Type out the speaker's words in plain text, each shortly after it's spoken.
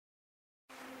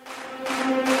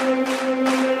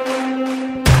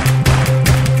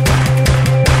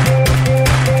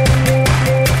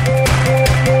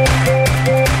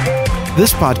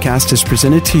This podcast is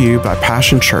presented to you by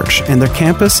Passion Church and their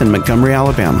campus in Montgomery,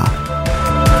 Alabama.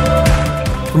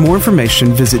 For more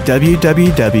information, visit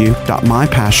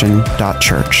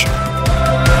www.mypassion.church.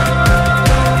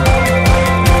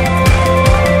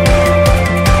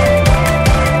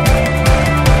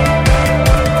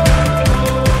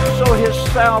 So His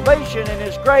salvation and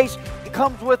His grace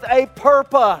comes with a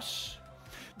purpose.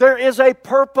 There is a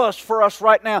purpose for us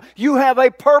right now. You have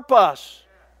a purpose.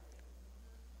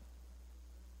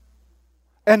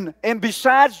 And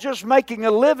besides just making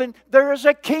a living, there is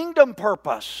a kingdom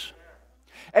purpose.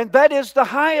 And that is the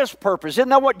highest purpose. Isn't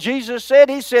that what Jesus said?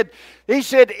 He said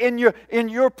in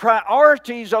your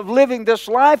priorities of living this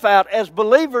life out as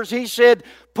believers, He said,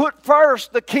 put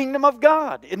first the kingdom of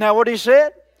God. Isn't that what He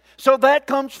said? So that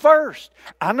comes first.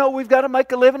 I know we've got to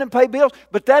make a living and pay bills,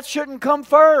 but that shouldn't come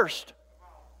first.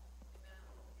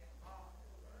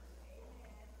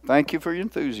 Thank you for your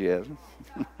enthusiasm.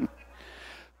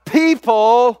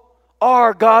 People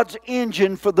are God's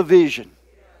engine for the vision.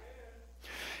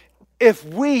 If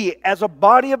we, as a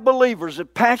body of believers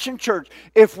at Passion Church,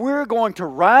 if we're going to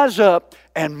rise up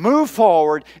and move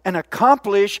forward and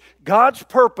accomplish God's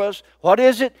purpose, what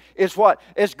is it? It's what?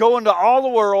 It's go into all the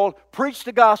world, preach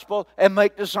the gospel, and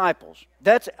make disciples.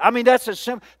 That's as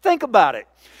simple. Think about it.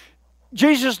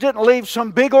 Jesus didn't leave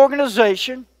some big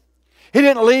organization. He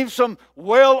didn't leave some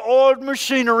well-oiled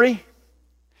machinery.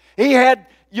 He had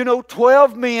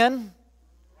 12 men,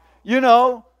 2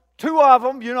 of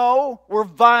them, were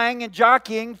vying and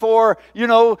jockeying for,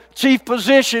 chief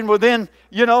position within,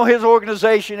 his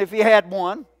organization if he had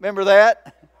one. Remember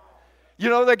that?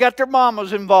 They got their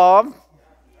mamas involved.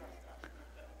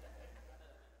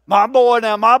 My boy,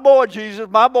 Jesus,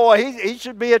 my boy, he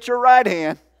should be at your right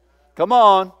hand. Come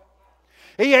on.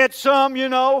 He had some,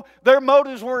 their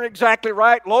motives weren't exactly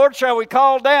right. Lord, shall we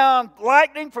call down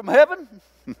lightning from heaven?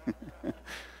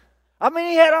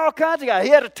 He had all kinds of guys.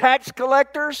 He had tax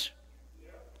collectors.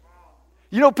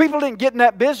 People didn't get in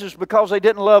that business because they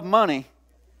didn't love money.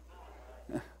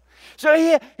 So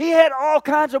he had all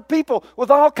kinds of people with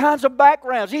all kinds of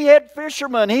backgrounds. He had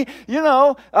fishermen. They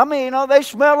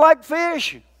smelled like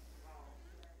fish.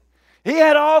 He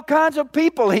had all kinds of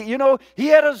people. He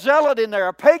had a zealot in there,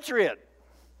 a patriot.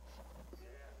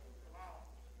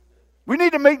 We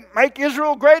need to make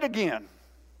Israel great again.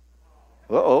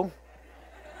 Uh-oh.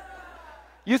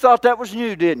 You thought that was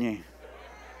new, didn't you?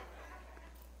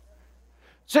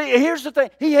 See, here's the thing.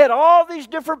 He had all these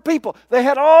different people. They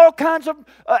had all kinds of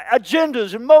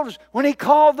agendas and motives when He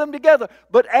called them together.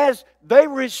 But as they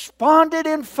responded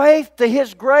in faith to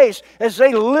His grace, as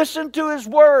they listened to His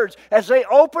words, as they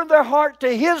opened their heart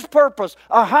to His purpose,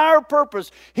 a higher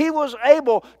purpose, He was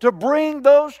able to bring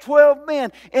those 12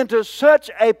 men into such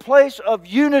a place of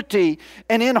unity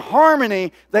and in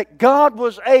harmony that God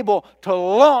was able to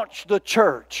launch the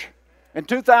church. And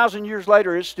 2,000 years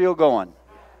later, it's still going.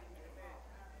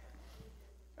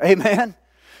 Amen.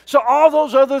 So all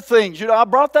those other things, I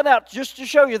brought that out just to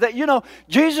show you that,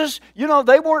 Jesus,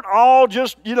 they weren't all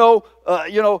just, in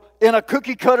a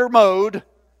cookie cutter mode.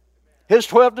 His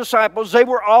 12 disciples, they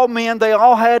were all men. They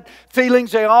all had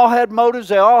feelings. They all had motives.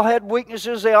 They all had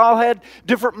weaknesses. They all had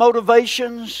different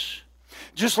motivations,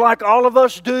 just like all of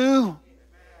us do.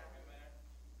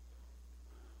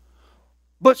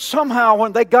 But somehow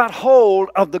when they got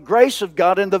hold of the grace of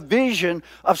God and the vision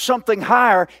of something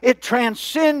higher, it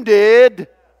transcended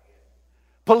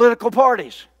political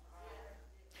parties.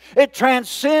 It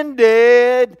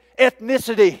transcended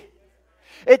ethnicity.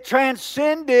 It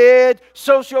transcended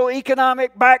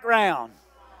socioeconomic background.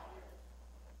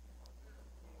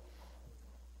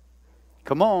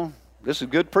 Come on, this is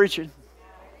good preaching.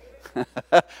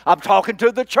 I'm talking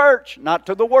to the church, not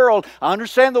to the world. I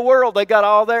understand the world. They got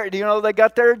all their, they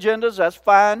got their agendas. That's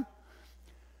fine.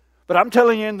 But I'm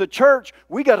telling you, in the church,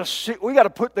 we got to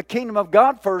put the kingdom of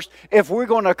God first if we're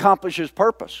going to accomplish His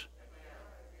purpose.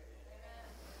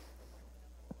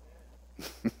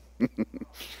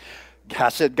 I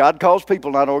said God calls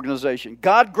people, not organization.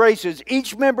 God graces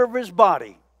each member of His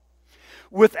body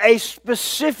with a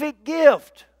specific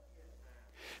gift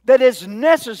that is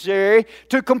necessary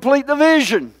to complete the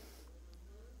vision.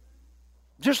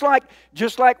 Just like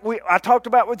I talked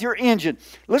about with your engine.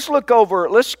 Let's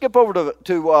skip over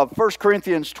to 1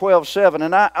 Corinthians 12:7.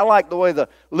 And I like the way the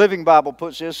Living Bible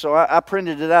puts this, so I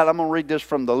printed it out. I'm going to read this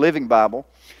from the Living Bible.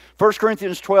 1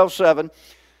 Corinthians 12:7.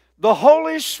 The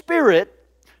Holy Spirit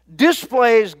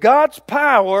displays God's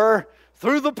power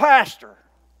through the pastor.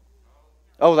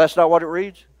 Oh, that's not what it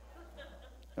reads?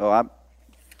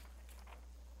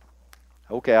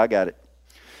 Okay, I got it.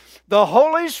 The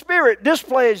Holy Spirit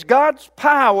displays God's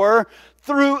power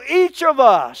through each of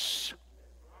us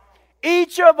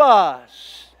Each of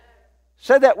us.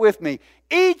 Say that with me.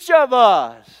 Each of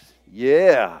us.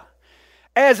 Yeah.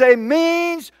 As a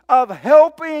means of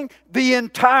helping the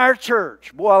entire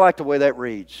church. Boy, I like the way that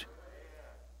reads.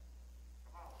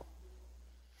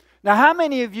 Now, how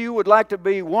many of you would like to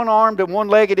be one-armed and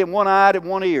one-legged and one-eyed and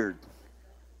one-eared?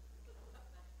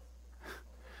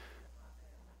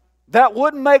 That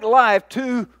wouldn't make life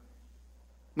too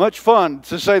much fun,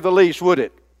 to say the least, would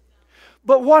it?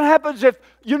 But what happens if,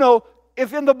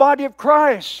 if in the body of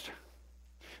Christ,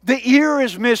 the ear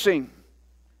is missing,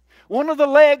 one of the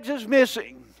legs is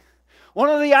missing, one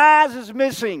of the eyes is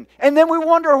missing, and then we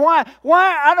wonder why.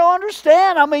 Why? I don't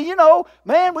understand. I mean,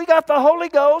 man, we got the Holy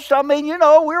Ghost. I mean,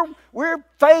 we're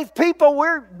faith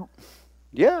people.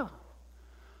 Yeah.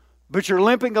 But you're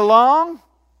limping along.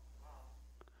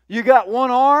 You got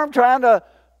one arm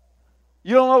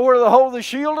you don't know where to hold the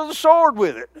shield or the sword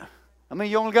with it. I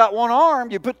mean, you only got one arm.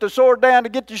 You put the sword down to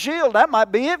get the shield. That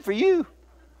might be it for you.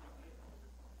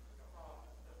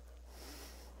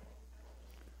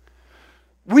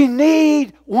 We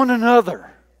need one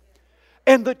another.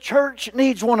 And the church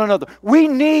needs one another. We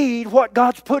need what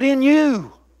God's put in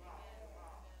you.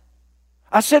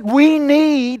 I said we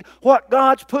need what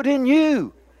God's put in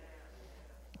you.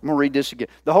 I'm going to read this again.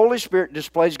 The Holy Spirit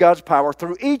displays God's power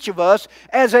through each of us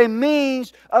as a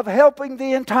means of helping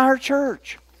the entire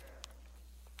church.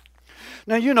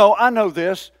 Now, I know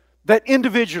this, that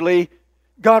individually,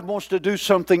 God wants to do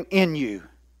something in you.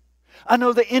 I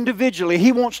know that individually,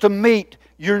 He wants to meet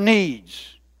your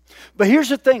needs. But here's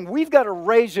the thing, we've got to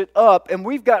raise it up, and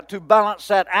we've got to balance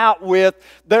that out with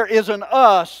there is an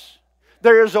us,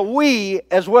 there is a we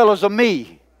as well as a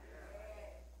me.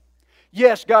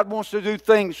 Yes, God wants to do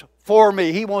things for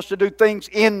me. He wants to do things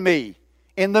in me,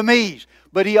 in the me's.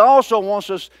 But He also wants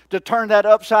us to turn that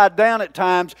upside down at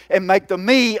times and make the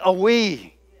me a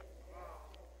we.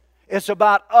 It's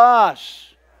about us.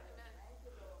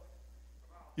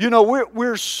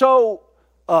 We're so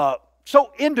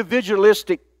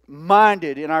individualistic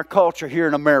minded in our culture here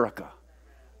in America.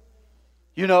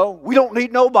 We don't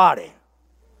need nobody.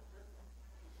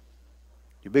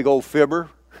 You big old fibber.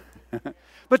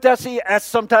 But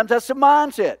sometimes that's the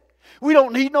mindset. We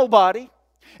don't need nobody.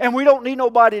 And we don't need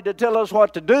nobody to tell us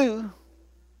what to do.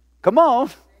 Come on.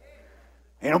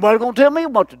 Ain't nobody going to tell me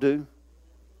what to do.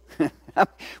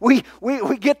 we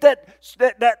get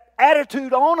that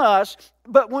attitude on us,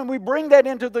 but when we bring that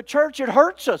into the church, it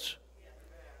hurts us.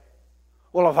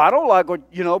 Well, if I don't like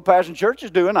what, Passion Church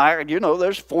is doing,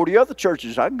 there's 40 other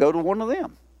churches. I can go to one of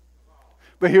them.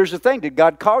 But here's the thing. Did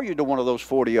God call you to one of those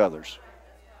 40 others?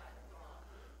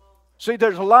 See,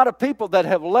 there's a lot of people that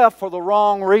have left for the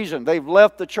wrong reason. They've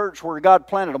left the church where God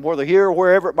planted them, whether here or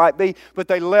wherever it might be, but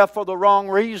they left for the wrong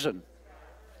reason.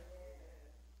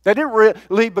 They didn't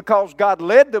leave because God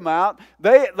led them out.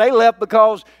 They left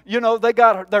because, they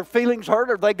got their feelings hurt,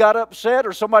 or they got upset,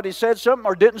 or somebody said something,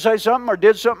 or didn't say something, or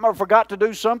did something, or forgot to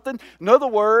do something. In other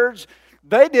words,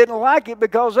 they didn't like it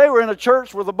because they were in a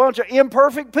church with a bunch of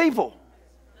imperfect people.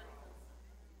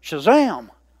 Shazam.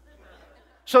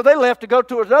 So they left to go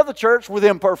to another church with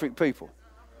imperfect people.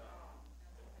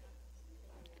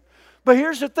 But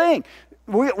here's the thing.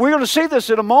 We're going to see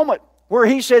this in a moment, where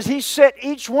He says He set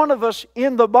each one of us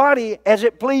in the body as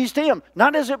it pleased Him,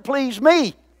 not as it pleased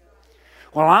me.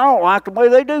 Well, I don't like the way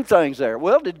they do things there.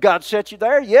 Well, did God set you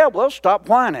there? Yeah, well, stop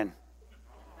whining.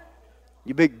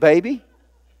 You big baby.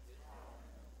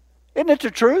 Isn't it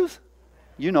the truth?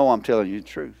 I'm telling you the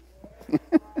truth.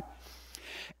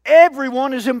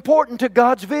 Everyone is important to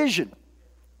God's vision.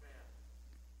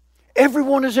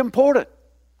 Everyone is important.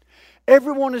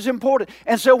 Everyone is important.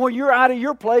 And so when you're out of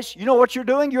your place, you know what you're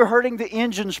doing? You're hurting the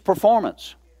engine's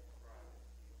performance.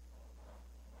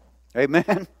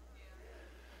 Amen.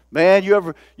 Man, you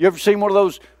ever seen one of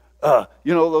those,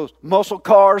 those muscle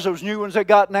cars, those new ones they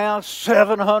got now?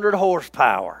 700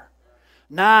 horsepower.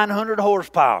 900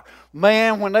 horsepower.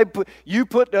 Man, when you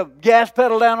put the gas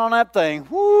pedal down on that thing,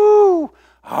 whoo!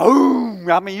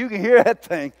 I mean, you can hear that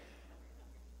thing.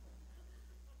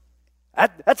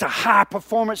 That's a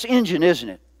high-performance engine, isn't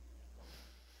it?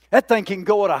 That thing can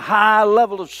go at a high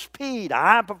level of speed, a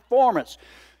high performance.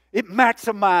 It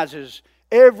maximizes.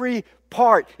 Every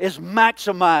part is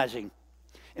maximizing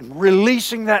and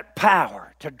releasing that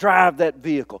power to drive that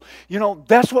vehicle.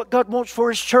 That's what God wants for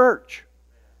His church.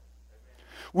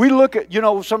 We look at,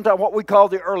 sometimes what we call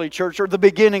the early church or the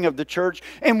beginning of the church,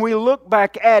 and we look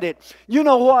back at it. You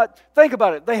know what? Think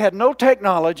about it. They had no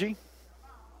technology.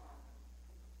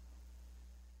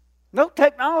 No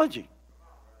technology.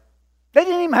 They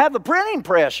didn't even have the printing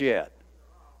press yet.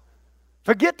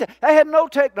 Forget that. They had no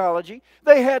technology.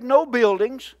 They had no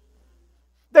buildings.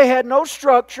 They had no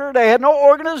structure. They had no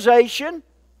organization.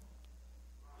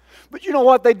 But you know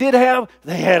what they did have?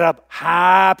 They had a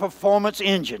high-performance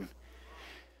engine.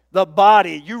 The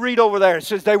body, you read over there, it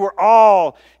says they were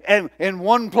all in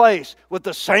one place with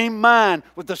the same mind,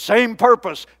 with the same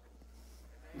purpose.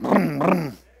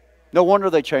 No wonder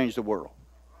they changed the world.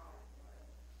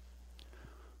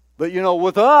 But you know,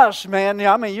 with us, man,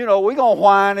 I mean, you know, we're going to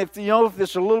whine if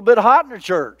it's a little bit hot in the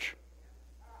church.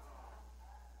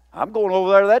 I'm going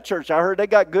over there to that church. I heard they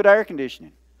got good air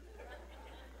conditioning.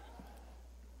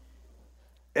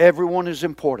 Everyone is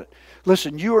important.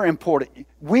 Listen, you are important.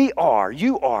 We are.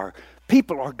 You are.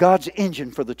 People are God's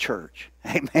engine for the church.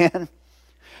 Amen.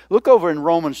 Look over in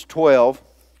Romans 12.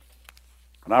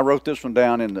 And I wrote this one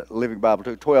down in the Living Bible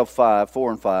too. 12:5,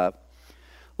 4 and 5.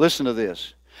 Listen to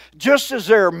this. Just as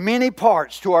there are many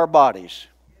parts to our bodies,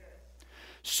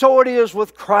 so it is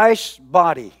with Christ's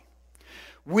body.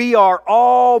 We are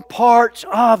all parts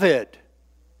of it.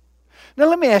 Now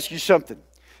let me ask you something.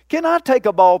 Can I take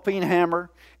a ball peen hammer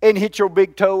and hit your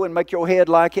big toe and make your head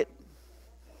like it?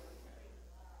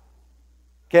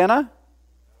 Can I?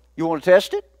 You want to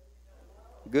test it?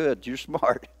 Good, you're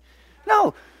smart.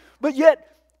 No, but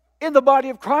yet in the body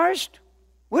of Christ,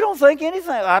 we don't think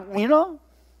anything.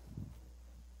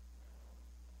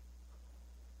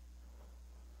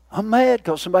 I'm mad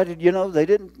because somebody, they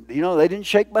didn't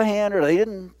shake my hand, or they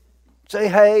didn't say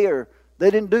hey, or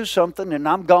they didn't do something, and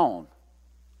I'm gone.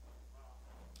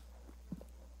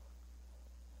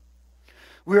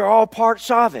 We're all parts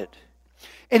of it.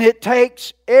 And it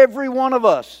takes every one of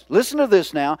us. Listen to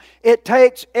this now. It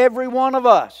takes every one of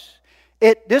us.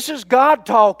 This is God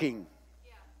talking.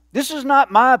 This is not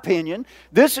my opinion.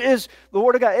 This is the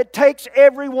Word of God. It takes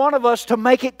every one of us to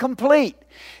make it complete.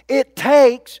 It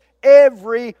takes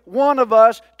every one of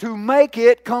us to make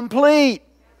it complete.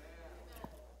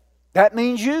 That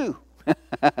means you.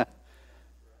 It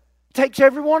takes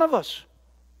every one of us.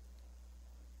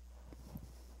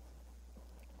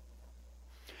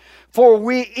 For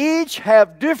we each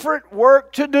have different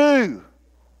work to do.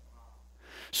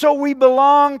 So we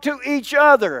belong to each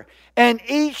other, and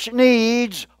each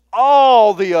needs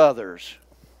all the others.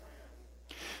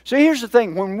 So here's the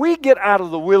thing. When we get out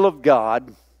of the will of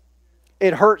God,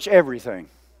 it hurts everything.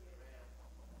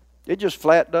 It just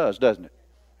flat does, doesn't it?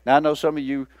 Now I know some of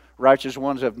you righteous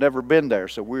ones have never been there,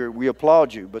 so we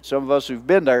applaud you. But some of us who've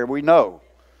been there, we know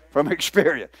from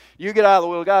experience. You get out of the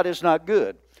will of God, it's not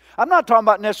good. I'm not talking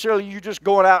about necessarily you just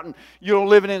going out and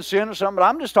living in sin or something, but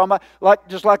I'm just talking about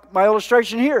just like my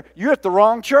illustration here. You're at the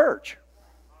wrong church.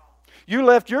 You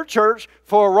left your church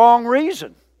for a wrong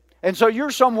reason. And so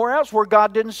you're somewhere else where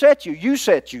God didn't set you. You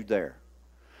set you there.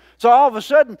 So all of a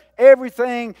sudden,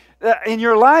 everything in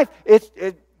your life,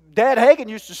 Dad Hagin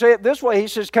used to say it this way. He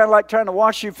says, kind of like trying to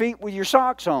wash your feet with your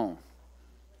socks on.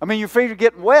 I mean, your feet are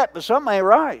getting wet, but something ain't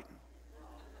right.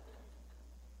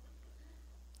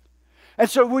 And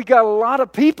so we got a lot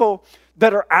of people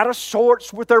that are out of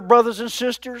sorts with their brothers and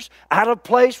sisters, out of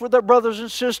place with their brothers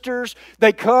and sisters.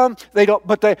 They come, they don't,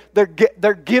 but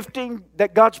their gifting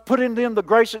that God's put in them, the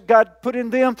grace that God put in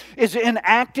them, is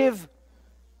inactive.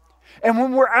 And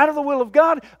when we're out of the will of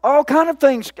God, all kind of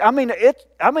things.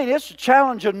 It's a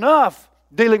challenge enough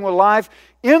dealing with life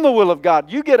in the will of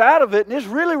God. You get out of it, and it's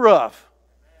really rough.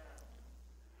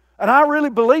 And I really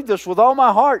believe this with all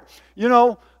my heart.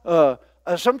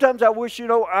 Sometimes I wish,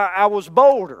 I was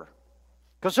bolder.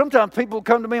 Because sometimes people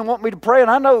come to me and want me to pray,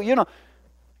 and I know,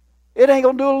 it ain't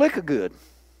going to do a lick of good.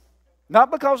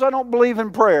 Not because I don't believe in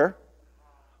prayer,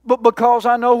 but because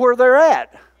I know where they're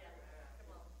at.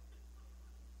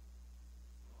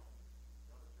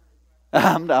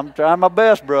 I'm trying my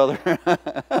best, brother.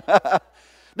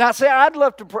 Now, see, I'd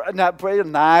love to pray a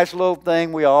nice little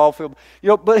thing we all feel.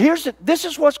 But this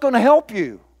is what's going to help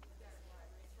you.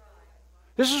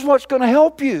 This is what's going to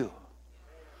help you.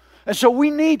 And so we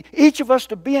need each of us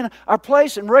to be in our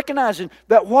place and recognizing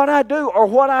that what I do or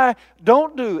what I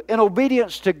don't do in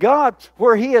obedience to God,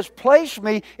 where He has placed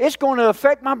me, it's going to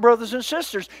affect my brothers and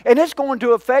sisters. And it's going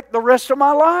to affect the rest of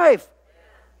my life.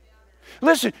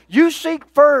 Listen, you seek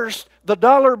first the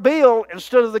dollar bill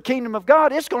instead of the kingdom of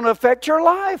God, it's going to affect your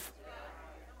life.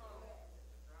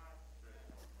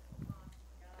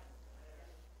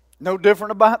 No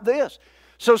different about this.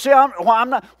 So see,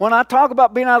 when I talk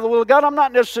about being out of the will of God, I'm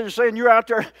not necessarily saying you're out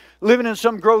there living in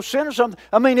some gross sin or something.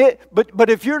 But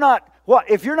if you're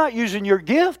not using your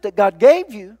gift that God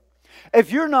gave you,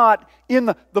 if you're not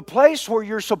in the place where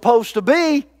you're supposed to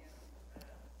be,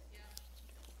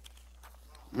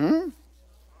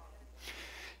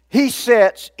 He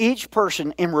sets each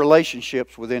person in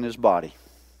relationships within his body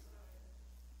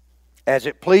as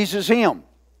it pleases Him.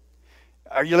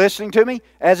 Are you listening to me?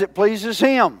 As it pleases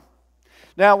Him.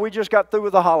 Now, we just got through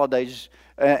with the holidays,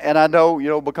 and I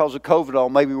know, because of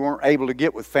COVID, maybe we weren't able to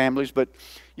get with families, but,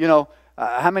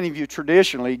 how many of you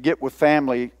traditionally get with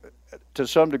family to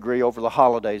some degree over the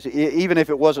holidays, even if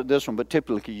it wasn't this one, but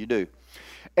typically you do.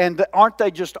 And aren't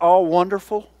they just all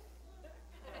wonderful?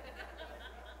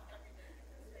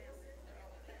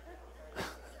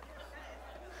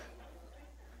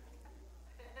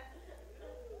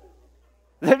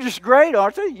 They're just great,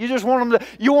 aren't they? You just want them to,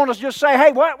 you want to just say,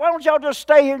 hey, why don't y'all just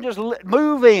stay here and just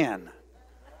move in?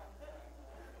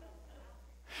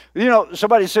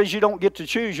 Somebody says you don't get to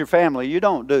choose your family. You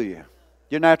don't, do you?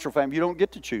 Your natural family, you don't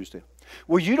get to choose them.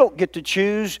 Well, you don't get to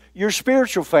choose your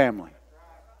spiritual family.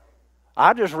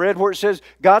 I just read where it says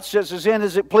God sets us in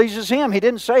as it pleases Him. He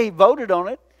didn't say He voted on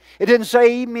it. It didn't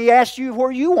say even He asked you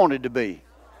where you wanted to be.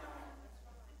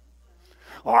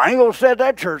 Oh, I ain't going to sit at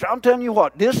that church. I'm telling you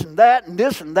what, this and that and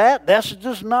this and that. That's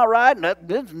just not right. And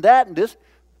this and that and this.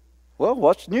 Well,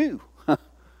 what's new?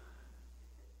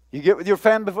 You get with your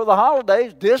family for the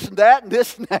holidays, this and that and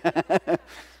this and that.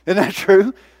 Isn't that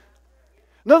true?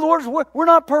 In other words, we're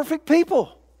not perfect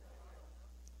people.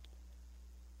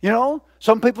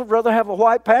 Some people would rather have a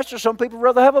white pastor. Some people would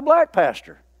rather have a black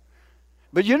pastor.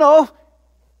 But you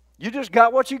just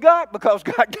got what you got because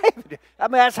God gave it. I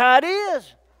mean, that's how it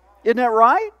is. Isn't that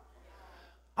right?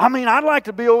 I mean, I'd like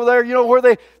to be over there, where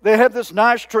they have this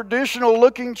nice traditional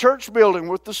looking church building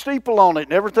with the steeple on it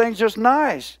and everything's just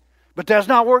nice. But that's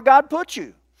not where God put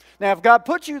you. Now, if God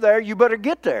put you there, you better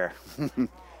get there.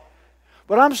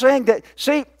 But I'm saying that,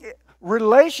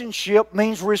 relationship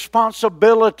means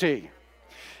responsibility.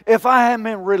 If I am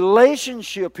in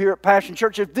relationship here at Passion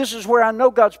Church, if this is where I know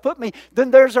God's put me,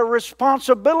 then there's a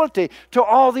responsibility to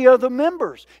all the other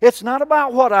members. It's not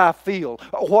about what I feel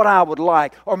or what I would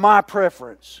like or my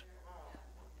preference.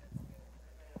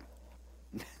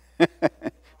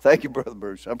 Thank you, Brother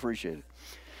Bruce. I appreciate it.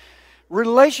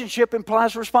 Relationship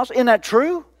implies responsibility. Isn't that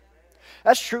true?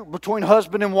 That's true between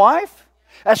husband and wife.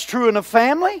 That's true in a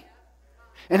family.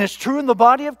 And it's true in the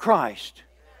body of Christ.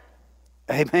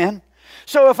 Amen.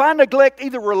 So if I neglect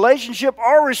either relationship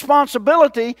or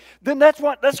responsibility, then that's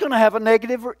going to have a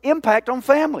negative impact on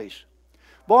families.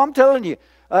 Well, I'm telling you,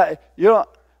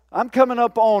 I'm coming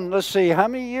up on, let's see, how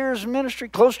many years in ministry?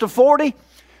 Close to 40.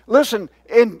 Listen,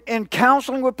 in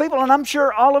counseling with people, and I'm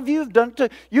sure all of you have done it too.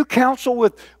 You counsel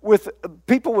with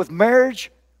people with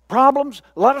marriage problems.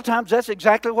 A lot of times that's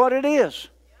exactly what it is.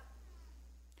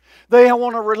 They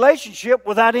want a relationship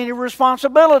without any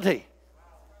responsibility.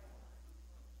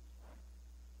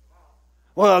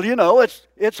 Well,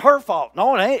 it's her fault.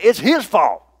 No, it ain't. It's his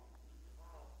fault.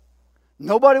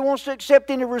 Nobody wants to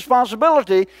accept any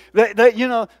responsibility.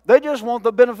 They just want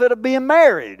the benefit of being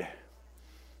married.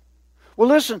 Well,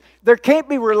 listen, there can't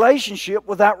be relationship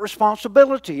without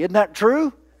responsibility. Isn't that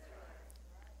true?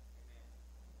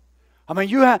 I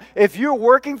mean, if you're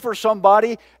working for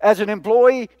somebody as an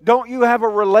employee, don't you have a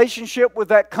relationship with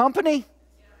that company?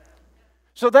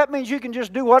 So that means you can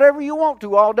just do whatever you want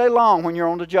to all day long when you're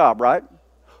on the job, right?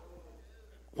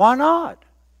 Why not?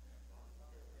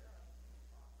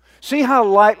 See how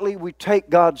lightly we take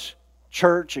God's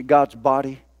church and God's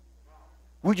body?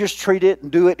 We just treat it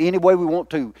and do it any way we want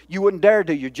to. You wouldn't dare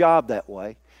do your job that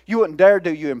way. You wouldn't dare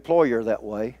do your employer that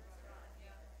way.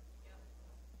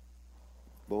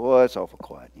 Boy, it's awful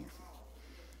quiet.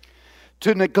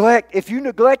 If you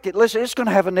neglect it, listen, it's going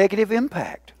to have a negative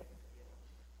impact.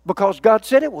 Because God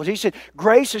said it was. He said,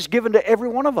 grace is given to every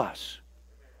one of us.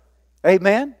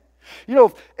 Amen?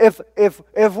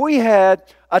 If we had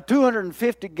a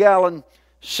 250-gallon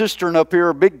cistern up here,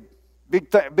 a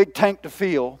big tank to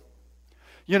fill,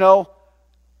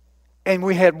 and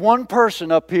we had one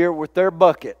person up here with their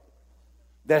bucket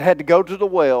that had to go to the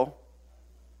well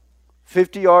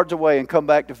 50 yards away and come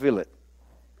back to fill it.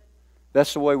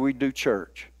 That's the way we do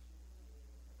church.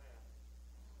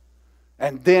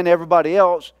 And then everybody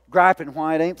else griping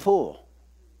why it ain't full.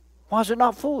 Why is it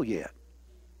not full yet?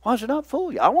 Why is it not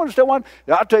full yet? I want to understand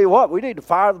why. I'll tell you what, we need to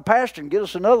fire the pastor and get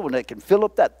us another one that can fill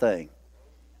up that thing.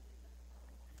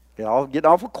 Getting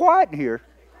awful quiet in here.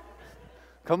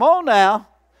 Come on now.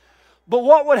 But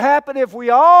what would happen if we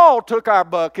all took our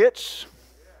buckets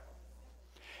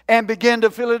and began to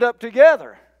fill it up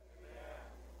together?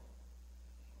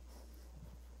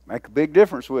 Make a big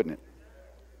difference, wouldn't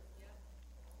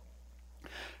it?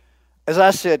 As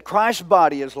I said, Christ's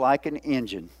body is like an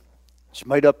engine. It's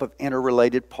made up of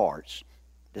interrelated parts.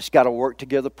 It's got to work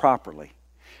together properly.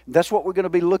 And that's what we're going to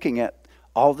be looking at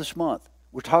all this month.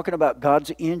 We're talking about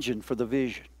God's engine for the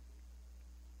vision.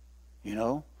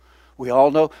 We We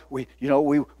all know, we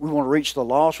want to reach the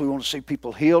lost. We want to see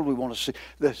people healed. We want to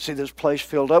see this place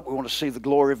filled up. We want to see the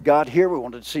glory of God here. We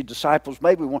want to see disciples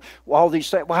made. We want all these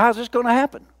things. Well, how's this going to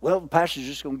happen? Well, the pastor's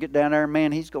just going to get down there and,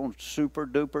 man, he's going to super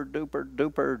duper duper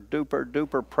duper duper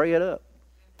duper pray it up.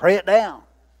 Pray it down.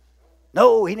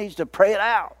 No, he needs to pray it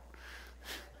out.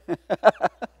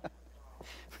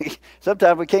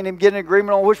 Sometimes we can't even get an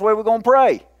agreement on which way we're going to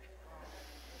pray.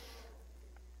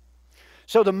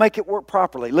 So to make it work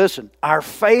properly, listen, our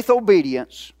faith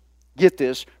obedience, get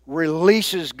this,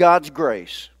 releases God's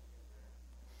grace.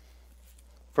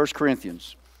 1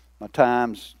 Corinthians. My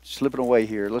time's slipping away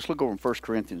here. Let's look over in 1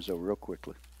 Corinthians, though, real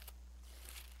quickly.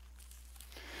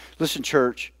 Listen,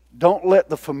 church, don't let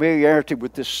the familiarity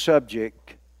with this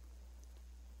subject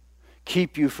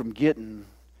keep you from getting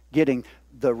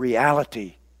the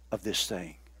reality of this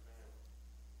thing.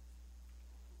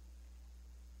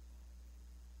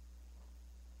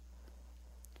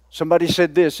 Somebody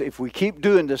said this, if we keep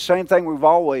doing the same thing we've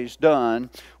always done,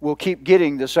 we'll keep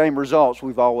getting the same results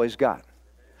we've always got.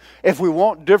 If we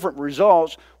want different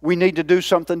results, we need to do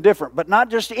something different. But not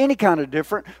just any kind of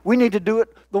different. We need to do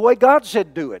it the way God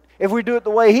said do it. If we do it the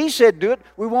way He said do it,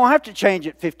 we won't have to change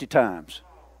it 50 times.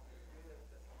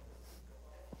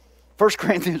 1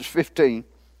 Corinthians 15,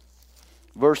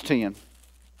 verse 10.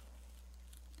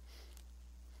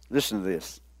 Listen to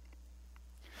this.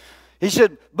 He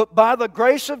said, but by the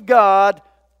grace of God,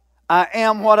 I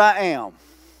am what I am.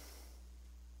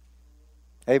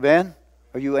 Amen?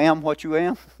 Are you am what you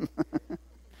am?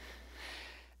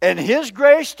 And His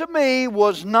grace to me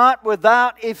was not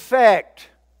without effect.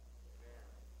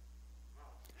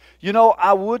 You know,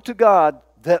 I would to God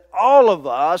that all of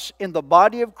us in the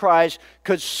body of Christ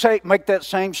could make that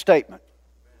same statement.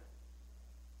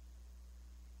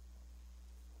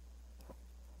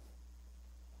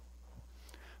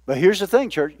 But here's the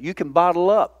thing, church. You can bottle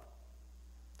up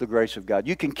the grace of God.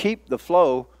 You can keep the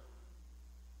flow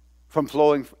from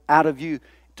flowing out of you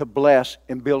to bless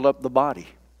and build up the body.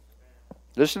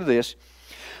 Listen to this.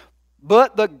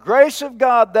 But the grace of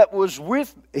God that was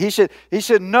with, he said,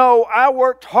 no, I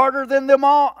worked harder than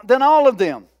all of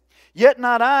them. Yet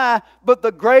not I, but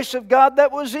the grace of God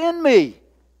that was in me.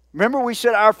 Remember we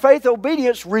said our faith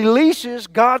obedience releases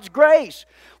God's grace.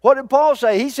 What did Paul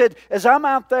say? He said, as I'm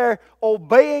out there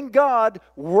obeying God,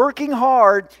 working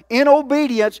hard in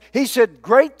obedience, he said,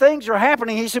 great things are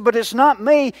happening. He said, but it's not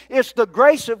me, it's the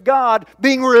grace of God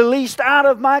being released out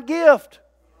of my gift.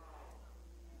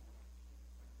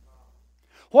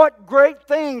 What great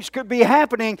things could be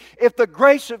happening if the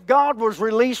grace of God was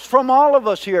released from all of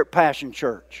us here at Passion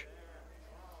Church?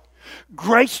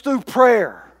 Grace through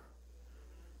prayer.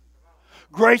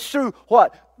 Grace through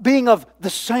what? Being of the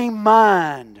same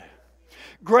mind.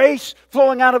 Grace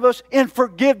flowing out of us in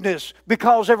forgiveness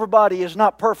because everybody is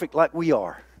not perfect like we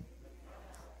are.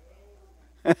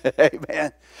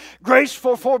 Amen. Grace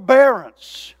for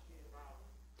forbearance.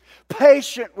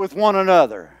 Patient with one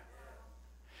another.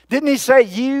 Didn't He say,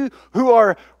 you who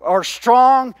are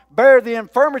strong, bear the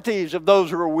infirmities of those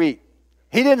who are weak?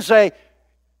 He didn't say,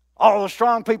 all the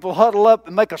strong people huddle up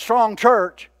and make a strong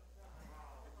church.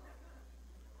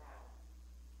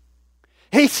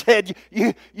 He said,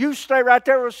 you stay right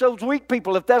there with those weak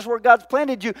people if that's where God's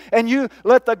planted you, and you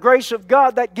let the grace of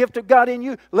God, that gift of God in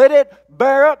you, let it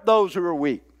bear up those who are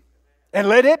weak. And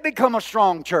let it become a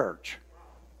strong church.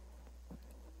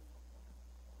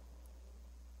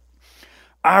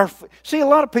 See, a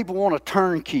lot of people want a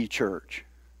turnkey church.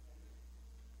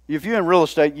 If you're in real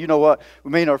estate, you know what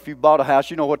we mean, or if you bought a house,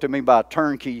 you know what they mean by a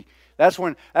turnkey.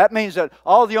 That means that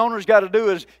all the owner's got to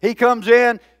do is he comes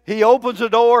in, he opens the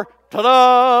door,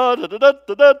 ta-da, da-da-da,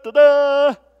 da-da,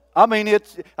 da-da.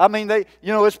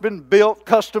 It's been built,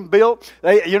 custom built.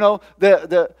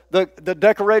 The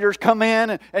decorators come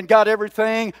in and got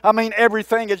everything.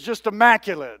 Everything is just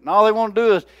immaculate. And all they want to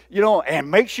do is,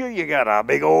 and make sure you got a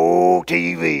big old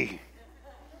TV.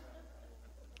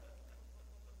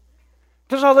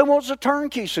 Because all they want is a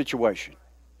turnkey situation.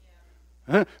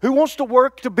 Who wants to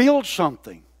work to build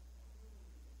something?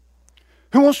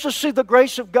 Who wants to see the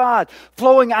grace of God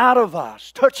flowing out of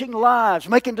us, touching lives,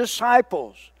 making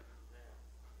disciples?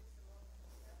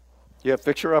 Yeah,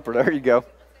 fixer-upper. There you go.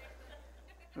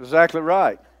 Exactly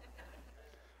right.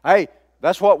 Hey,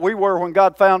 that's what we were when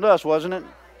God found us, wasn't it?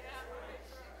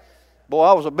 Boy,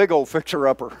 I was a big old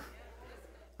fixer-upper.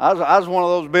 I was one of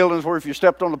those buildings where if you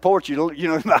stepped on the porch,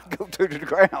 you might go through to the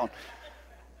ground.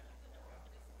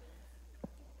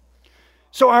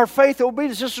 So our faith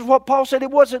obedience, this is what Paul said.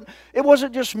 It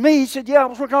wasn't just me. He said, yeah, I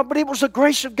was working on it, but it was the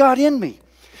grace of God in me.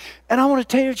 And I want to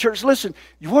tell you, church, listen,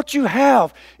 what you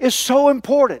have is so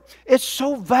important. It's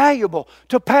so valuable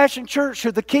to Passion Church,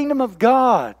 to the kingdom of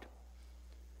God.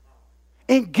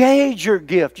 Engage your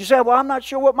gift. You say, well, I'm not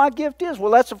sure what my gift is.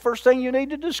 Well, that's the first thing you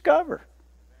need to discover.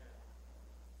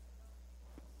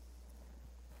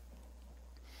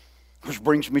 Which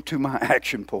brings me to my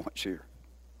action points here.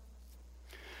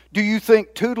 Do you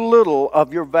think too little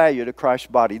of your value to Christ's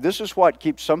body? This is what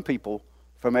keeps some people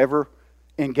from ever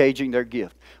engaging their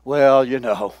gift. Well,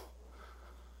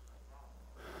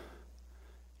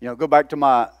 go back to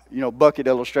my, bucket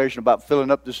illustration about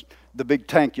filling up the big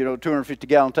tank,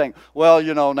 250-gallon tank. Well,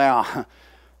 now,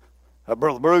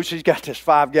 Brother Bruce, he's got this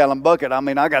 5-gallon bucket.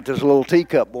 I got this little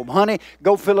teacup. Well, honey,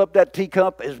 go fill up that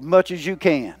teacup as much as you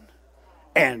can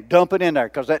and dump it in there,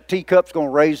 because that teacup's going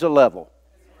to raise the level.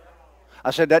 I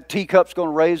said that teacup's going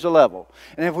to raise the level.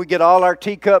 And if we get all our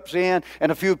teacups in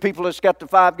and a few people that's got the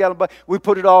 5-gallon bucket, we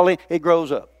put it all in, it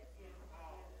grows up.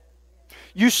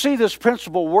 You see this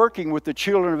principle working with the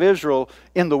children of Israel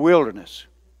in the wilderness.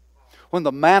 When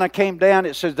the manna came down,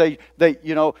 it says they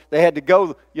had to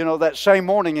go, that same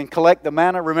morning and collect the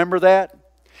manna. Remember that?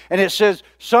 And it says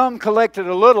some collected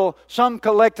a little, some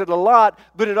collected a lot,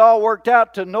 but it all worked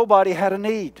out till nobody had a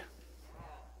need.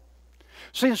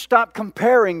 See, stop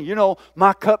comparing,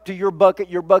 my cup to your bucket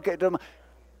to my...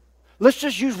 Let's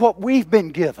just use what we've been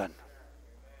given.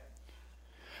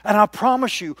 And I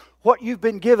promise you, what you've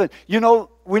been given,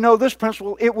 we know this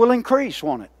principle, it will increase,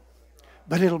 won't it?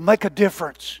 But it'll make a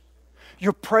difference.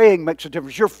 Your praying makes a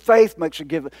difference. Your faith makes a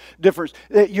difference.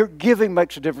 Your giving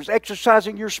makes a difference.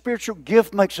 Exercising your spiritual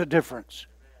gift makes a difference.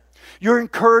 Your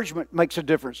encouragement makes a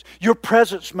difference. Your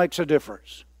presence makes a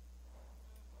difference.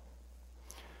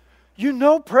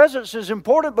 Presence is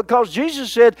important because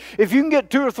Jesus said, if you can get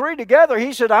 2 or 3 together,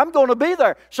 He said, I'm going to be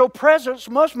there. So presence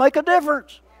must make a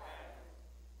difference.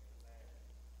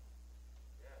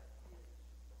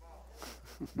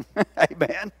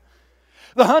 Amen.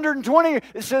 The 120,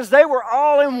 it says they were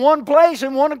all in one place,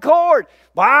 in one accord.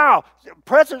 Wow.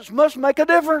 Presence must make a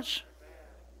difference.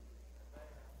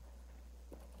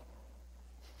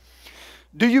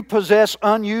 Do you possess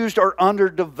unused or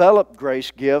underdeveloped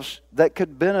grace gifts that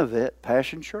could benefit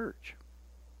Passion Church?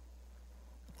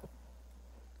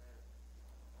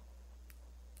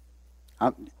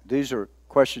 These are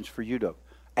questions for you to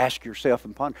ask yourself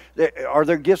and ponder. Are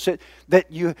there gifts that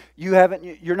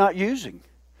you're not using?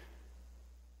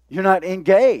 You're not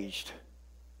engaged.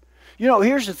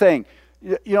 Here's the thing.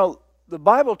 The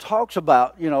Bible talks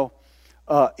about,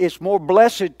 it's more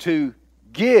blessed to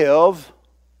give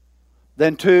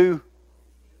than to,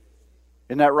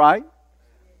 isn't that right?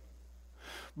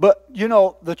 But,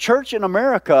 the church in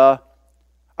America,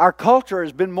 our culture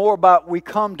has been more about we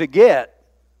come to get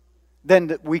than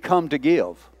that we come to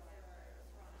give.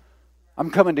 I'm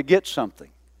coming to get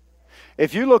something.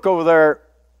 If you look over there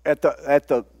at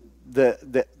the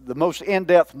most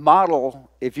in-depth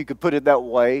model, if you could put it that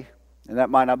way, and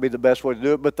that might not be the best way to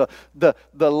do it, but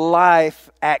the life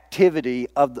activity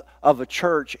of a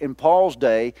church in Paul's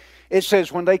day, it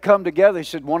says when they come together, he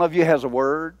said, one of you has a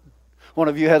word, one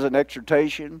of you has an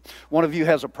exhortation, one of you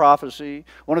has a prophecy,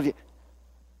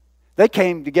 they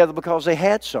came together because they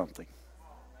had something.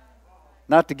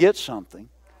 Not to get something,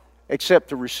 except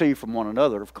to receive from one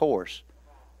another, of course.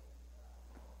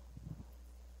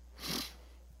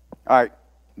 All right,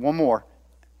 one more.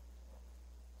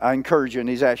 I encourage you in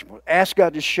these action points. Ask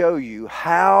God to show you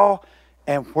how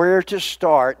and where to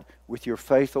start with your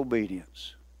faith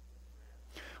obedience.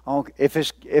 If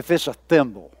it's a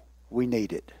thimble, we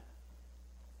need it.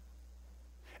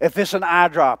 If it's an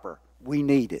eyedropper, we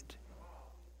need it.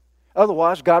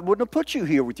 Otherwise, God wouldn't have put you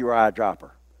here with your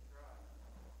eyedropper.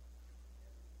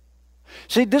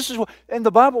 See, this is what, and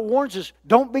the Bible warns us,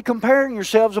 don't be comparing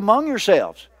yourselves among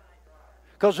yourselves.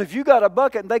 Because if you got a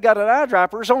bucket and they got an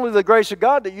eyedropper, it's only the grace of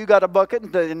God that you got a bucket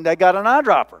and they got an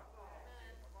eyedropper.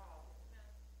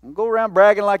 Don't go around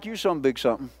bragging like you some big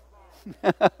something.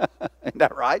 Isn't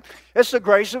that right? It's the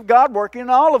grace of God working in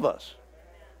all of us.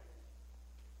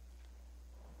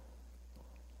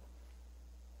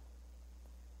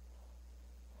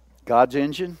 God's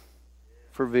engine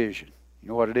for vision. You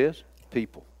know what it is?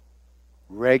 People.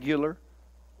 Regular,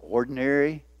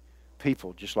 ordinary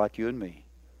people just like you and me.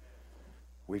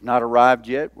 We've not arrived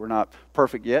yet. We're not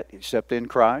perfect yet, except in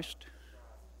Christ.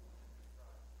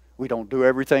 We don't do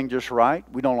everything just right.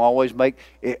 We don't always make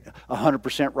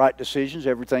 100% right decisions,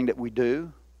 everything that we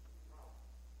do.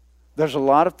 There's a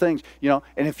lot of things, and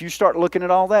if you start looking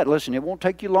at all that, listen, it won't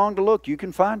take you long to look. You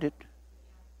can find it.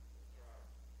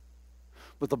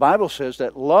 But the Bible says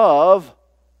that love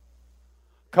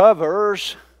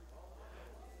covers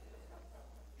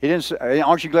He didn't say,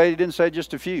 aren't you glad he didn't say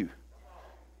just a few?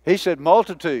 He said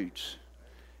multitudes.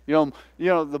 You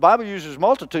know, the Bible uses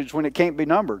multitudes when it can't be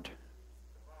numbered.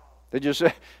 They just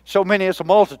say, so many, it's a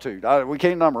multitude. We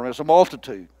can't number them, it's a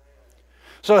multitude.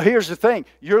 So here's the thing.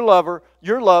 Your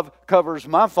love covers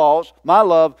my faults. My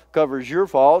love covers your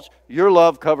faults. Your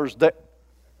love covers that.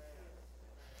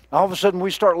 All of a sudden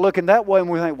we start looking that way and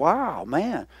we think, wow,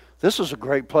 man, this is a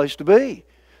great place to be.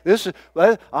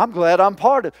 I'm glad I'm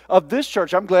part of this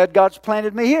church. I'm glad God's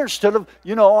planted me here instead of,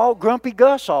 all grumpy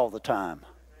Gus all the time.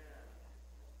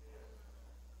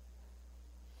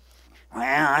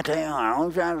 Well, I tell you, I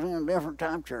wish I was in a different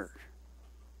type church.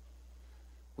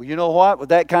 Well, you know what? With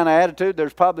that kind of attitude,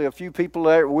 there's probably a few people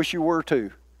there that wish you were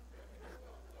too.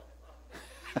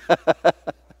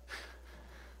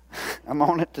 I'm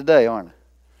on it today, aren't I?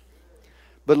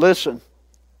 But listen,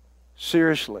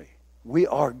 seriously, we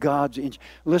are God's engine.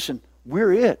 Listen,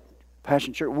 we're it,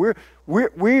 Passion Church.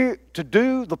 We're to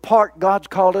do the part God's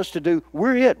called us to do.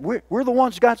 We're it. We're the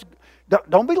ones God's.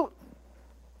 Don't be.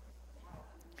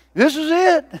 This is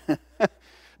it.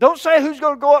 Don't say who's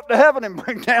going to go up to heaven and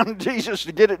bring down Jesus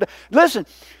to get it done. Listen,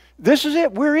 this is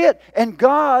it. We're it. And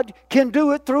God can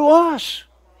do it through us.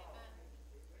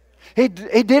 He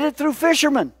did it through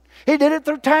fishermen. He did it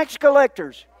through tax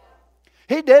collectors.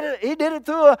 He did it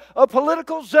through a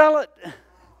political zealot.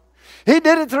 He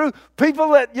did it through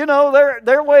people that,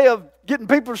 their way of getting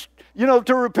people,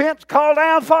 to repent, call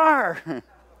down fire.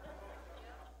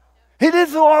 He did it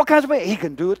through all kinds of ways. He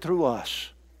can do it through us.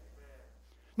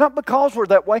 Not because we're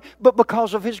that way, but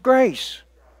because of His grace.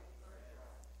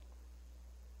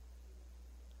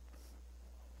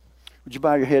 Would you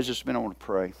bow your heads just a minute? I want to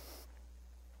pray.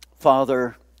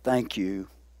 Father, thank you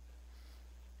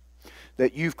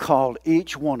that you've called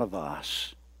each one of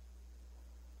us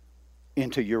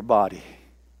into your body.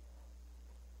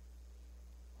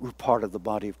 We're part of the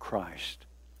body of Christ.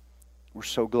 We're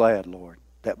so glad, Lord,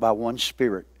 that by one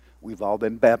Spirit we've all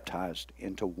been baptized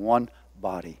into one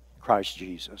body, Christ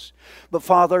Jesus. But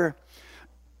Father,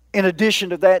 in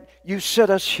addition to that, you set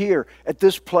us here at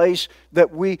this place that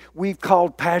we've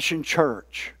called Passion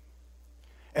Church.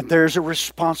 And there's a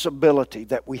responsibility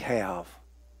that we have,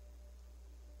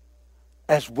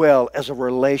 as well as a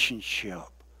relationship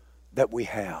that we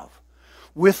have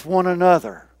with one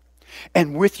another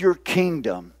and with your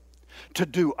kingdom to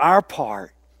do our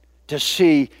part to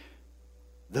see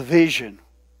the vision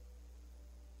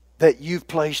that you've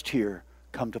placed here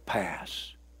come to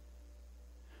pass.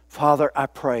 Father, I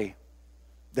pray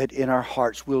that in our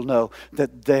hearts we'll know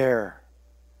that there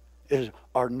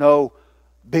are no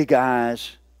big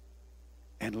I's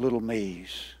and little me's,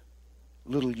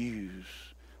 little you's.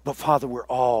 But Father, we're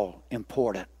all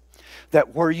important.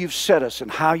 That where you've set us and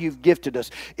how you've gifted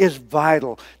us is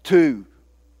vital to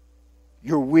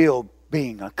your will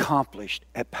being accomplished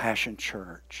at Passion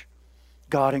Church.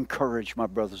 God, encourage my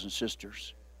brothers and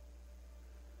sisters.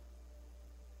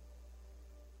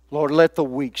 Lord, let the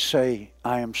weak say,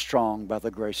 I am strong by the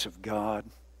grace of God.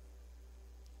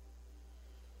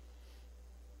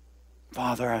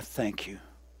 Father, I thank you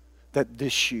that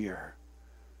this year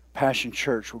Passion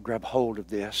Church will grab hold of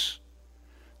this,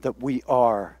 that we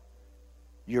are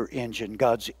your engine,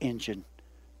 God's engine,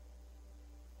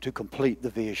 to complete the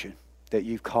vision that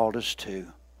you've called us to.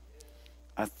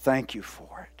 I thank you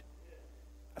for it.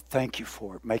 I thank you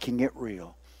for it, making it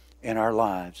real in our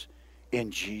lives.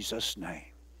 In Jesus' name.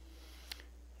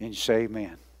 And you say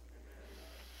amen.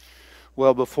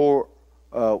 Well, before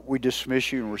we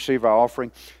dismiss you and receive our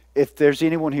offering, if there's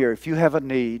anyone here, if you have a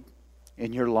need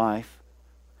in your life,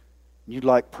 you'd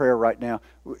like prayer right now,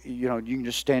 you can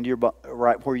just stand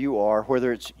right where you are,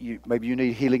 whether it's maybe you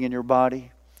need healing in your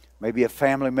body, maybe a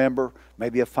family member,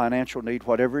 maybe a financial need,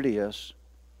 whatever it is.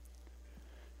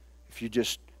 If you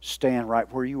just stand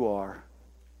right where you are,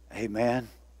 amen.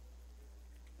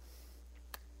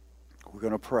 We're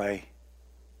going to pray.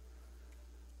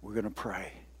 We're going to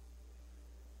pray.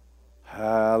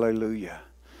 Hallelujah.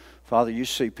 Father, you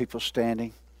see people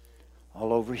standing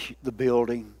all over the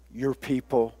building, your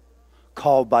people,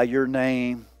 called by your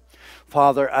name.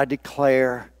 Father, I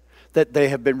declare that they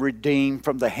have been redeemed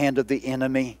from the hand of the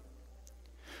enemy.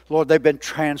 Lord, they've been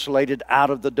translated out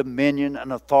of the dominion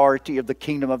and authority of the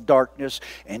kingdom of darkness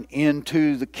and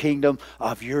into the kingdom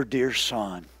of your dear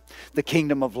Son, the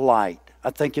kingdom of light. I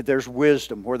think if there's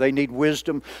wisdom, where they need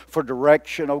wisdom for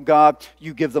direction, oh God,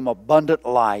 you give them abundant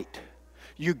light.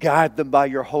 You guide them by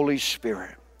your Holy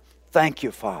Spirit. Thank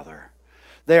you, Father.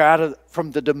 They're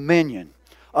from the dominion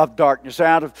of darkness,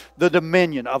 out of the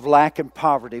dominion of lack and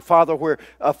poverty. Father, where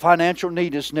a financial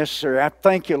need is necessary, I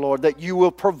thank you, Lord, that you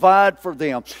will provide for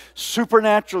them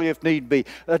supernaturally if need be,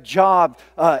 a job,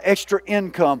 extra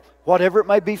income, whatever it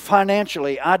may be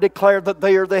financially. I declare that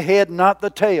they are the head, not the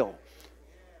tail,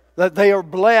 that they are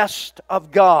blessed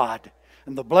of God,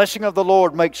 and the blessing of the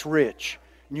Lord makes rich,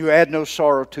 and you add no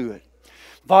sorrow to it.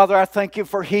 Father, I thank you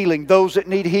for healing those that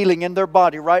need healing in their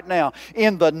body right now.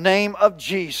 In the name of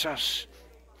Jesus,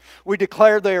 we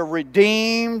declare they are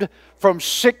redeemed from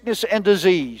sickness and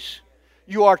disease.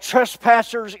 You are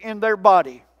trespassers in their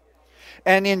body.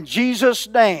 And in Jesus'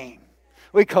 name,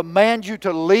 we command you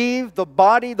to leave the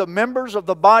body, the members of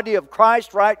the body of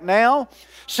Christ right now.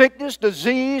 Sickness,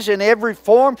 disease in every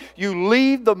form, you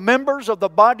leave the members of the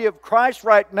body of Christ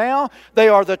right now. They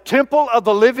are the temple of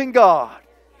the living God.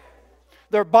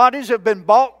 Their bodies have been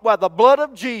bought by the blood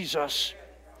of Jesus.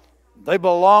 They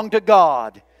belong to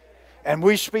God. And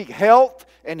we speak health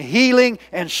and healing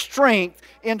and strength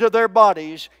into their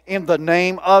bodies in the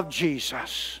name of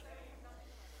Jesus.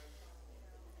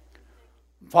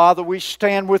 Father, we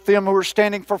stand with them who are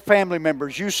standing for family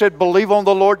members. You said, believe on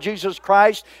the Lord Jesus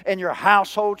Christ and your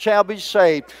household shall be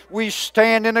saved. We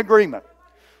stand in agreement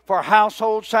for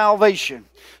household salvation,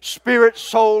 spirit,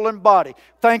 soul, and body.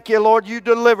 Thank you, Lord, you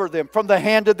deliver them from the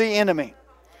hand of the enemy.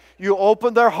 You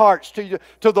open their hearts to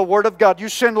the Word of God. You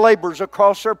send laborers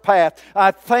across their path.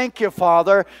 I thank you,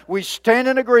 Father. We stand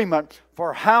in agreement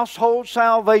for household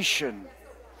salvation.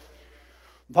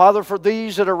 Father, for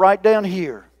these that are right down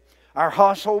here, our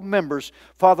household members,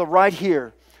 Father, right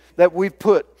here, that we've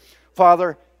put,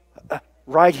 Father,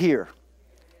 right here,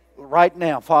 right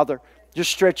now, Father, just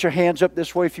stretch your hands up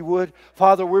this way if you would.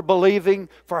 Father, we're believing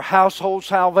for household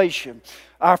salvation.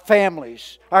 Our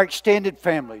families, our extended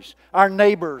families, our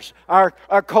neighbors, our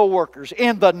co-workers.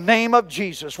 In the name of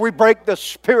Jesus, we break the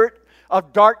spirit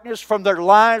of darkness from their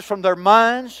lives, from their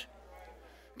minds.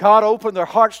 God, open their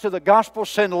hearts to the gospel.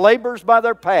 Send laborers by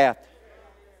their path.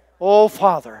 Oh,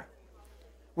 Father,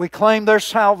 we claim their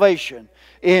salvation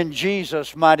in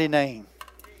Jesus' mighty name.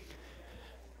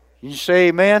 You say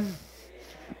amen?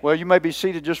 Well, you may be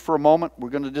seated just for a moment. We're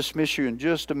going to dismiss you in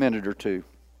just a minute or two.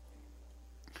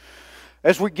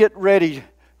 As we get ready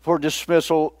for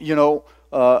dismissal,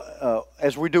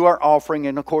 as we do our offering,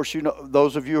 and of course,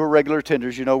 those of you who are regular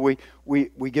attenders,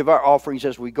 we give our offerings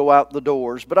as we go out the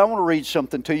doors. But I want to read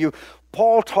something to you.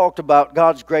 Paul talked about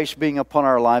God's grace being upon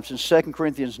our lives in 2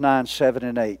 Corinthians 9, 7,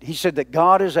 and 8. He said that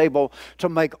God is able to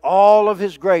make all of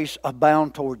His grace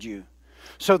abound toward you,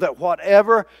 so that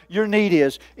whatever your need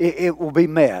is, it will be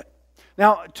met.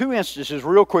 Now, two instances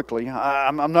real quickly.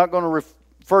 I'm not going to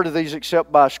refer to these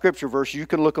except by scripture verse. You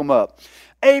can look them up.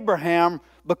 Abraham,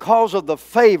 because of the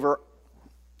favor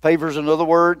is another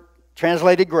word,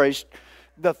 translated grace,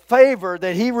 the favor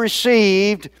that he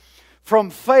received from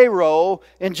Pharaoh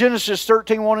in Genesis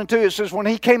 13, 1 and 2, it says when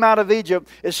he came out of Egypt,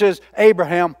 it says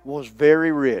Abraham was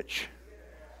very rich.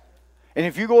 And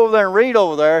if you go over there and read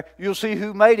over there, you'll see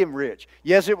who made him rich.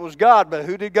 Yes, it was God, but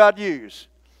who did God use?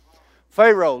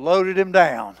 Pharaoh loaded him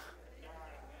down.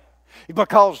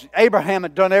 Because Abraham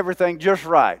had done everything just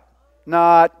right.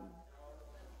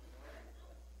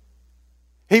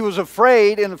 He was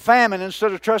afraid in the famine.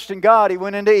 Instead of trusting God, he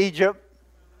went into Egypt.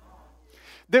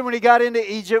 Then when he got into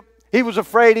Egypt, he was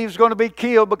afraid he was going to be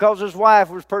killed because his wife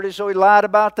was pretty, so he lied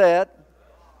about that.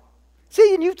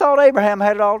 See, and you thought Abraham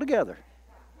had it all together.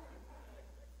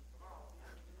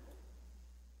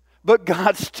 But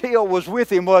God still was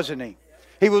with him, wasn't He?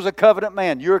 He was a covenant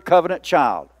man. You're a covenant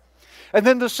child. And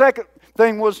then the second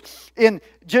thing was in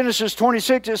Genesis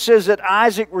 26, it says that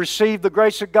Isaac received the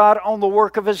grace of God on the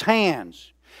work of his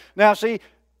hands. Now see,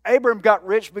 Abram got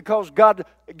rich because God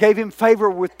gave him favor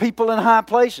with people in high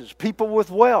places, people with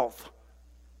wealth.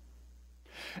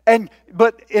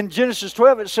 But in Genesis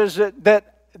 12 it says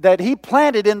that he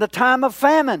planted in the time of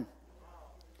famine.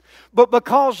 But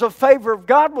because the favor of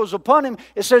God was upon him,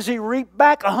 it says he reaped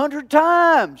back 100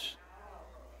 times.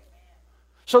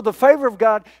 So the favor of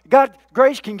God,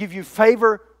 grace can give you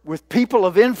favor with people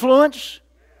of influence.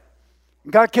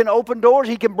 God can open doors.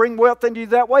 He can bring wealth into you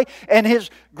that way. And His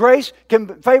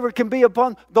favor can be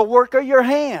upon the work of your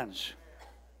hands.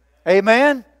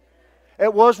 Amen?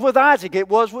 It was with Isaac. It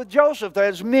was with Joseph.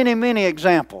 There's many, many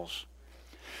examples.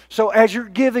 So as you're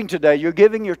giving today, you're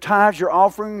giving your tithes, your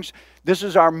offerings. This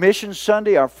is our Mission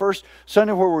Sunday, our first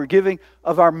Sunday where we're giving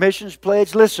of our missions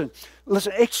pledge. Listen,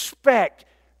 expect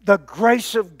the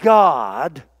grace of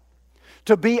God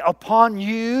to be upon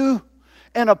you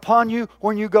and upon you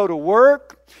when you go to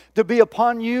work, to be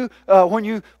upon you when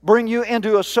you bring you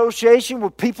into association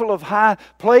with people of high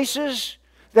places.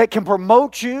 that can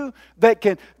promote you,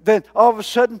 then all of a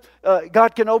sudden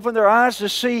God can open their eyes to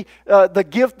see the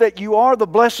gift that you are, the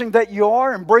blessing that you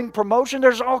are, and bring promotion.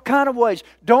 There's all kind of ways.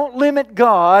 Don't limit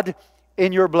God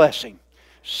in your blessing.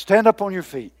 Stand up on your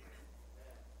feet.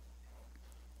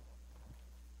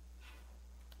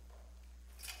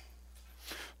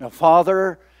 Now,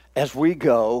 Father, as we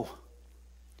go,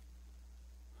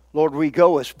 Lord, we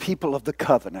go as people of the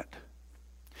covenant.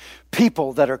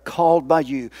 People that are called by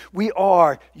you. We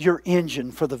are your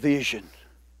engine for the vision.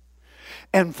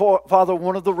 And Father,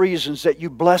 one of the reasons that you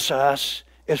bless us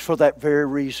is for that very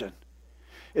reason.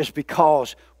 It's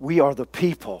because we are the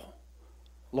people,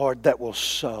 Lord, that will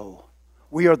sow.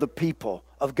 We are the people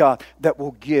of God that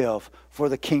will give for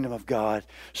the kingdom of God.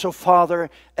 So, Father,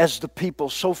 as the people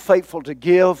so faithful to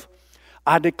give,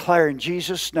 I declare in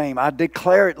Jesus' name, I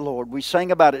declare it, Lord. We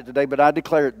sang about it today, but I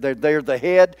declare it. They're the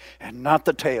head and not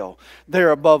the tail.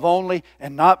 They're above only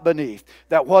and not beneath.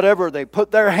 That whatever they put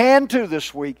their hand to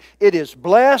this week, it is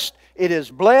blessed,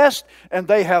 and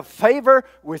they have favor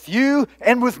with you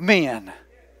and with men.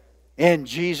 In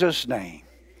Jesus' name,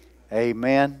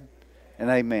 amen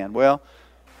and amen. Well,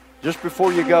 just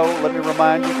before you go, let me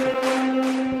remind you.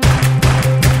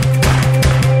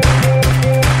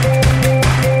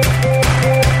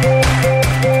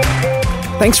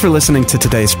 Thanks for listening to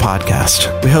today's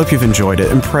podcast. We hope you've enjoyed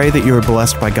it and pray that you are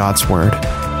blessed by God's Word.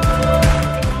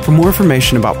 For more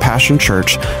information about Passion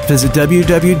Church, visit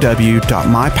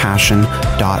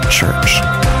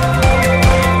www.mypassion.church.